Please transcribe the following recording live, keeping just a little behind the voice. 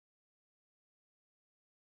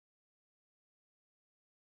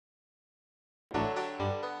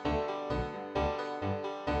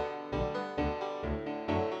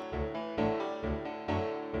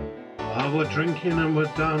We're drinking and we're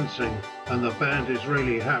dancing, and the band is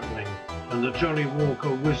really happening, and the jolly walk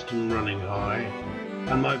of wisdom running high.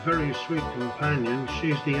 And my very sweet companion,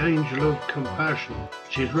 she's the angel of compassion.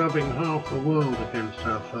 She's rubbing half the world against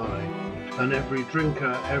her thigh. And every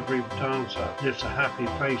drinker, every dancer, lifts a happy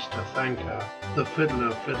face to thank her. The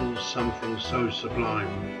fiddler fiddles something so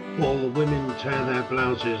sublime. All the women tear their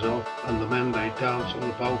blouses off, and the men they dance on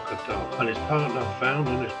the polka dot. And his partner found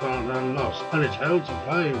and his partner lost, and it's hell to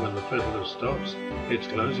pay when the fiddler stops. It's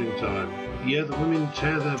closing time. Yeah, the women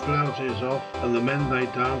tear their blouses off, and the men they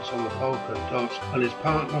dance on the polka dots, and his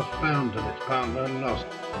partner found and his partner lost.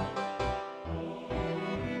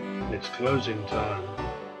 It's closing time.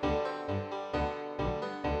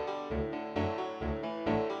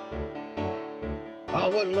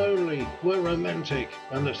 We're lonely, we're romantic,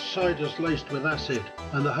 and the cider's laced with acid,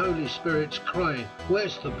 and the Holy Spirit's crying,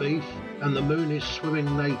 where's the beef? And the moon is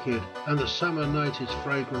swimming naked, and the summer night is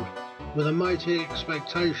fragrant, with a mighty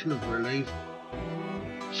expectation of relief.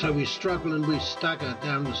 So we struggle and we stagger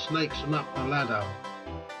down the snakes and up the ladder,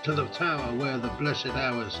 to the tower where the blessed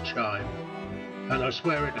hours chime. And I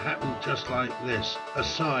swear it happened just like this, a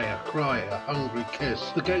sigh, a cry, a hungry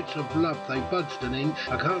kiss. The gates of love, they budged an inch.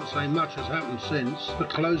 I can't say much has happened since, but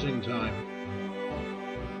closing time.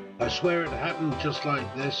 I swear it happened just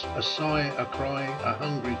like this, a sigh, a cry, a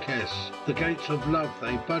hungry kiss. The gates of love,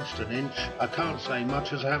 they budged an inch. I can't say much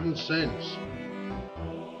has happened since.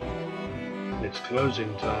 It's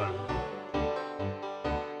closing time.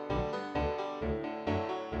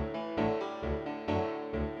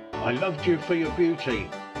 I loved you for your beauty,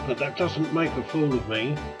 but that doesn't make a fool of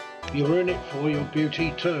me. You're in it for your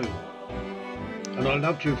beauty too. And I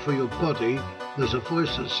loved you for your body. There's a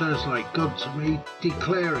voice that sounds like God to me,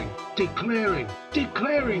 declaring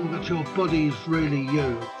that your body's really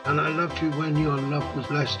you. And I loved you when your love was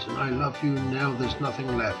blessed, and I love you now there's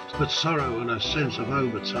nothing left but sorrow and a sense of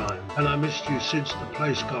overtime. And I missed you since the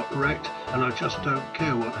place got wrecked, and I just don't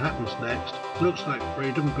care what happens next. Looks like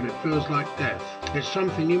freedom, but it feels like death. It's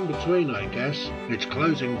something in between, I guess. It's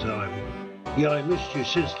closing time. Yeah, I missed you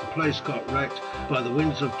since the place got wrecked by the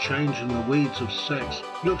winds of change and the weeds of sex.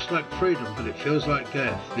 Looks like freedom, but it feels like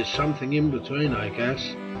death. It's something in between, I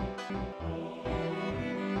guess.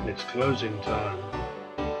 It's closing time.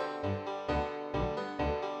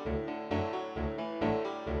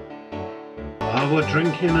 We're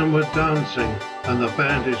drinking and we're dancing, and the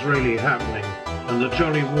band is really happening, and the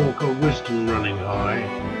jolly walk of wisdom running high.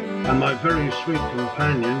 And my very sweet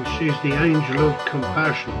companion, she's the angel of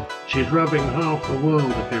compassion. She's rubbing half the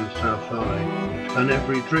world against her thigh. And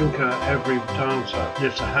every drinker, every dancer,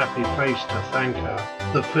 lifts a happy face to thank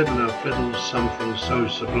her. The fiddler fiddles something so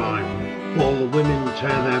sublime. All the women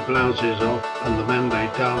tear their blouses off, and the men they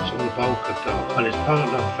dance on the polka dot. And his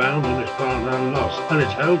partner found and his partner lost, and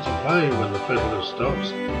it's hell to pay when the fiddler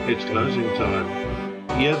stops. It's closing time.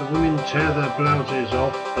 Yeah, the women tear their blouses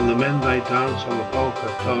off, and the men they dance on the polka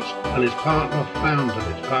dots, and his partner found and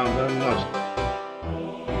his partner lost.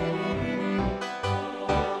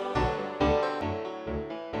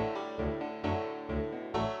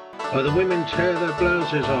 Oh, the women tear their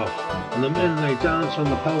blouses off, and the men they dance on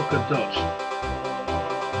the polka dots.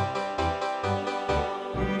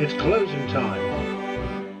 It's closing time.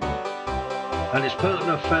 And his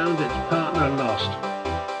partner found, its partner lost.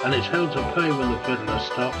 And it's hell to pay when the fiddler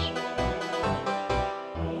stops.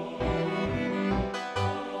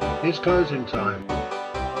 It's closing time.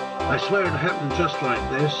 I swear it happened just like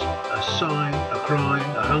this, a sigh, a cry,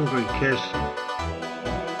 a hungry kiss.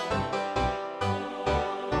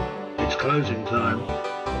 It's closing time.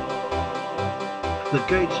 The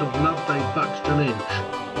gates of love, they budged an inch.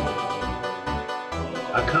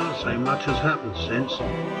 I can't say much has happened since,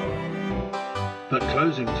 but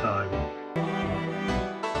closing time.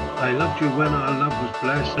 I loved you when our love was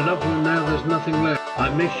blessed. I love you now there's nothing left. I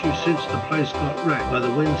miss you since the place got wrecked by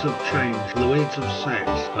the winds of change and the weeds of sex.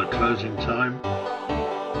 But closing time.